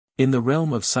In the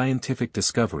realm of scientific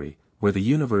discovery, where the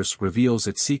universe reveals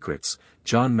its secrets,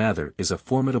 John Mather is a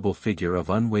formidable figure of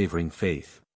unwavering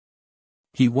faith.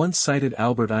 He once cited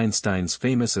Albert Einstein's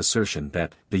famous assertion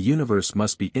that the universe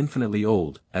must be infinitely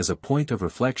old as a point of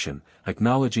reflection,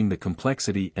 acknowledging the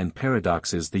complexity and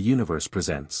paradoxes the universe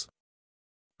presents.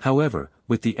 However,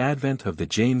 with the advent of the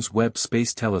James Webb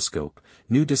Space Telescope,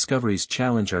 new discoveries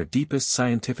challenge our deepest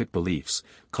scientific beliefs,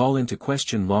 call into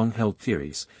question long-held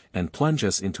theories, and plunge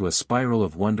us into a spiral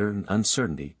of wonder and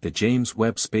uncertainty. The James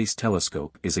Webb Space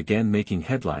Telescope is again making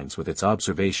headlines with its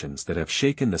observations that have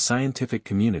shaken the scientific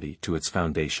community to its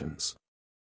foundations.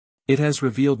 It has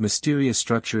revealed mysterious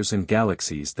structures and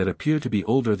galaxies that appear to be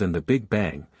older than the Big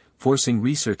Bang, forcing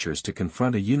researchers to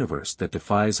confront a universe that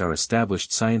defies our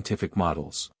established scientific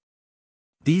models.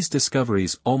 These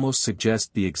discoveries almost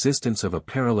suggest the existence of a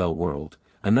parallel world,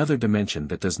 another dimension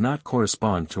that does not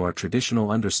correspond to our traditional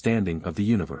understanding of the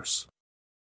universe.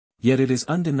 Yet it is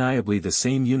undeniably the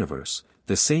same universe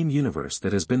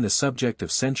that has been the subject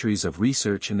of centuries of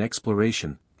research and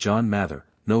exploration. John Mather,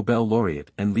 Nobel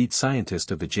laureate and lead scientist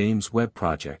of the James Webb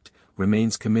Project,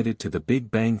 remains committed to the Big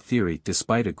Bang theory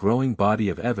despite a growing body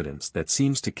of evidence that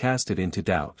seems to cast it into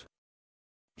doubt.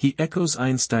 He echoes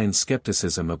Einstein's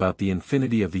skepticism about the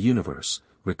infinity of the universe,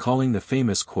 recalling the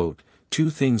famous quote, "Two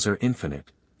things are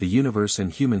infinite, the universe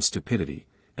and human stupidity,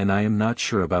 and I am not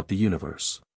sure about the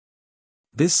universe."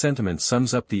 This sentiment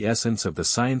sums up the essence of the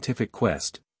scientific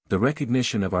quest, the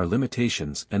recognition of our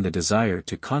limitations and the desire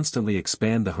to constantly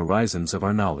expand the horizons of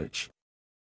our knowledge.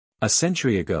 A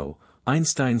century ago,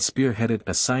 Einstein spearheaded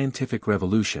a scientific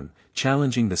revolution,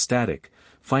 challenging the static,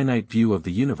 finite view of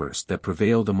the universe that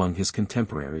prevailed among his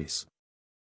contemporaries.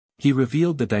 He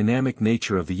revealed the dynamic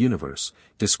nature of the universe,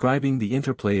 describing the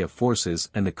interplay of forces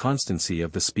and the constancy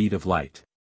of the speed of light.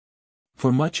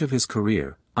 For much of his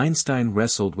career, Einstein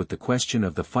wrestled with the question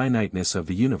of the finiteness of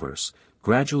the universe,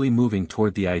 gradually moving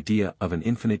toward the idea of an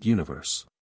infinite universe.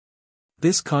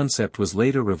 This concept was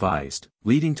later revised,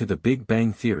 leading to the Big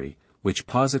Bang theory, which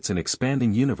posits an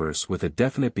expanding universe with a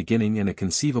definite beginning and a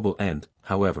conceivable end.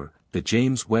 However, the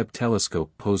James Webb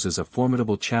Telescope poses a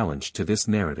formidable challenge to this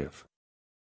narrative.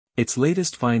 Its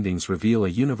latest findings reveal a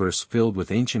universe filled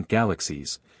with ancient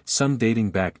galaxies, some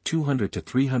dating back 200 to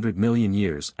 300 million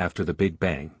years after the Big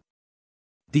Bang.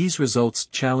 These results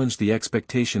challenge the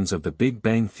expectations of the Big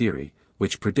Bang theory,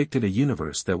 which predicted a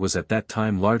universe that was at that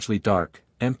time largely dark,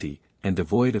 empty, and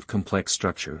devoid of complex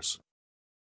structures.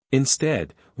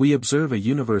 Instead, we observe a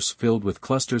universe filled with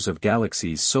clusters of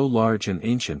galaxies so large and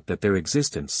ancient that their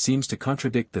existence seems to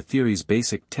contradict the theory's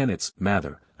basic tenets.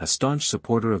 Mather, a staunch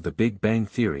supporter of the Big Bang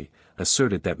theory,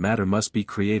 asserted that matter must be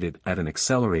created at an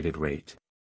accelerated rate.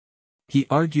 He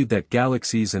argued that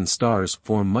galaxies and stars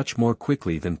form much more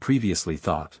quickly than previously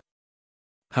thought.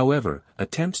 However,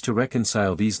 attempts to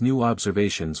reconcile these new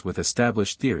observations with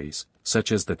established theories,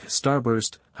 such as the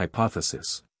starburst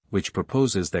hypothesis, which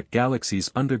proposes that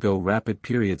galaxies undergo rapid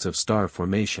periods of star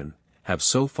formation, have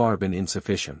so far been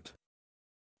insufficient.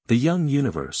 The young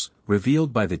universe,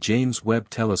 revealed by the James Webb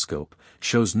Telescope,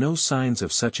 shows no signs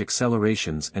of such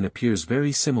accelerations and appears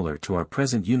very similar to our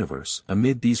present universe.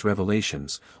 Amid these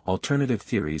revelations, alternative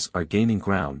theories are gaining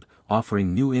ground,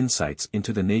 offering new insights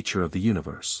into the nature of the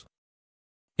universe.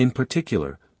 In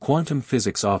particular, quantum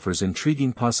physics offers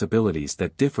intriguing possibilities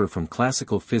that differ from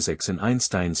classical physics and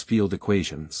Einstein's field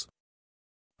equations.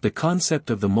 The concept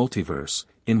of the multiverse,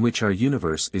 in which our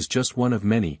universe is just one of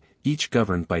many, each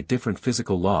governed by different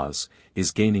physical laws, is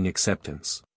gaining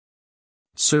acceptance.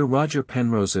 Sir Roger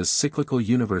Penrose's cyclical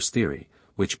universe theory,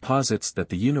 which posits that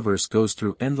the universe goes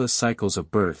through endless cycles of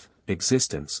birth,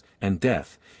 existence, and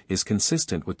death, is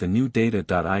consistent with the new data.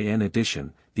 In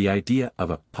addition, the idea of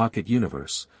a pocket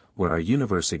universe, where our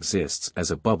universe exists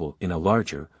as a bubble in a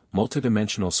larger,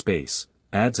 multidimensional space,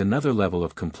 adds another level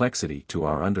of complexity to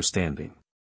our understanding.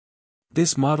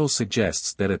 This model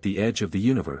suggests that at the edge of the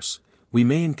universe, we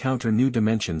may encounter new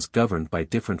dimensions governed by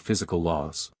different physical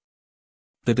laws.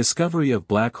 The discovery of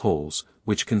black holes,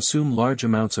 which consume large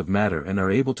amounts of matter and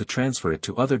are able to transfer it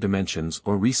to other dimensions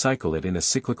or recycle it in a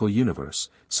cyclical universe,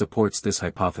 supports this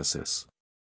hypothesis.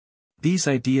 These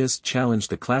ideas challenge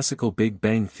the classical Big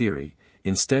Bang theory,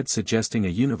 instead suggesting a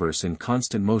universe in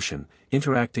constant motion,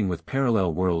 interacting with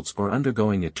parallel worlds or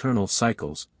undergoing eternal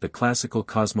cycles. The classical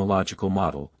cosmological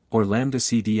model, or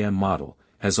lambda-CDM model,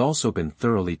 has also been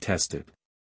thoroughly tested.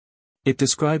 It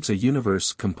describes a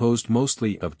universe composed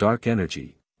mostly of dark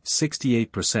energy,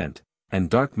 68%, and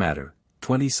dark matter,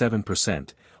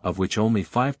 27%, of which only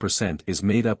 5% is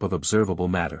made up of observable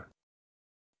matter.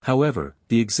 However,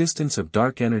 the existence of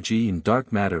dark energy and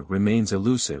dark matter remains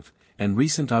elusive, and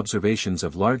recent observations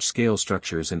of large-scale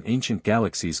structures in ancient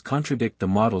galaxies contradict the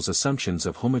model's assumptions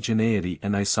of homogeneity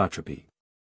and isotropy.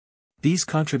 These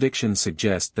contradictions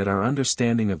suggest that our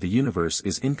understanding of the universe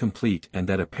is incomplete and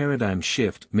that a paradigm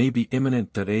shift may be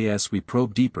imminent. As we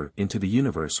probe deeper into the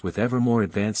universe with ever more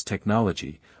advanced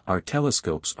technology, our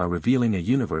telescopes are revealing a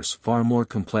universe far more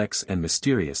complex and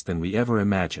mysterious than we ever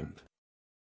imagined.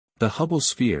 The Hubble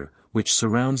sphere, which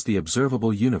surrounds the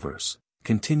observable universe,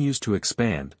 continues to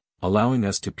expand, allowing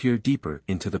us to peer deeper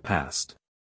into the past.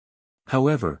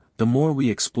 However, the more we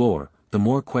explore, the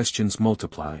more questions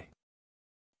multiply.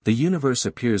 The universe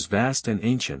appears vast and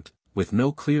ancient, with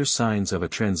no clear signs of a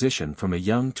transition from a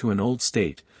young to an old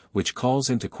state, which calls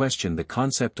into question the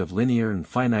concept of linear and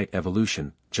finite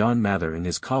evolution. John Mather and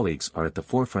his colleagues are at the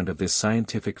forefront of this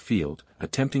scientific field,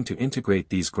 attempting to integrate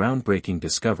these groundbreaking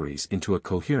discoveries into a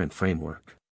coherent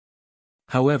framework.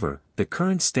 However, the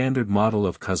current standard model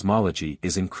of cosmology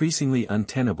is increasingly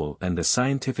untenable and the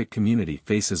scientific community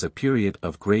faces a period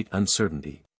of great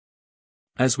uncertainty.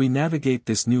 As we navigate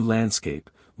this new landscape,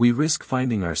 we risk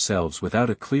finding ourselves without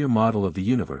a clear model of the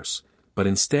universe, but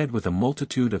instead with a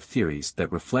multitude of theories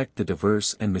that reflect the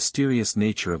diverse and mysterious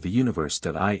nature of the universe.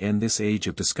 In this age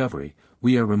of discovery,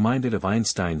 we are reminded of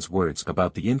Einstein's words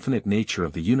about the infinite nature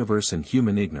of the universe and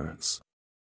human ignorance.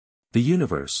 The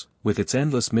universe, with its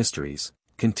endless mysteries,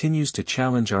 continues to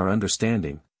challenge our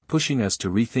understanding, pushing us to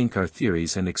rethink our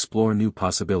theories and explore new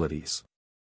possibilities.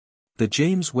 The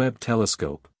James Webb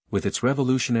Telescope, with its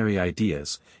revolutionary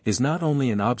ideas, is not only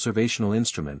an observational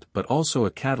instrument but also a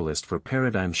catalyst for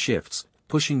paradigm shifts,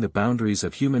 pushing the boundaries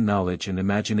of human knowledge and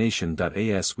imagination.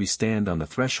 As we stand on the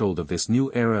threshold of this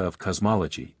new era of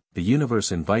cosmology, the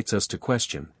universe invites us to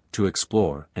question, to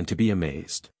explore, and to be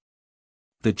amazed.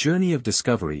 The journey of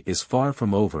discovery is far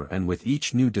from over, and with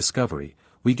each new discovery,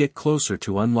 we get closer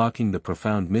to unlocking the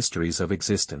profound mysteries of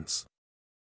existence.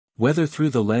 Whether through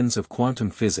the lens of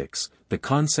quantum physics, the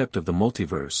concept of the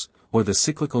multiverse, or the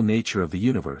cyclical nature of the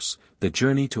universe, the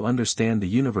journey to understand the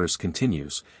universe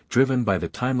continues, driven by the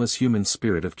timeless human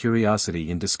spirit of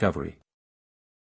curiosity in discovery.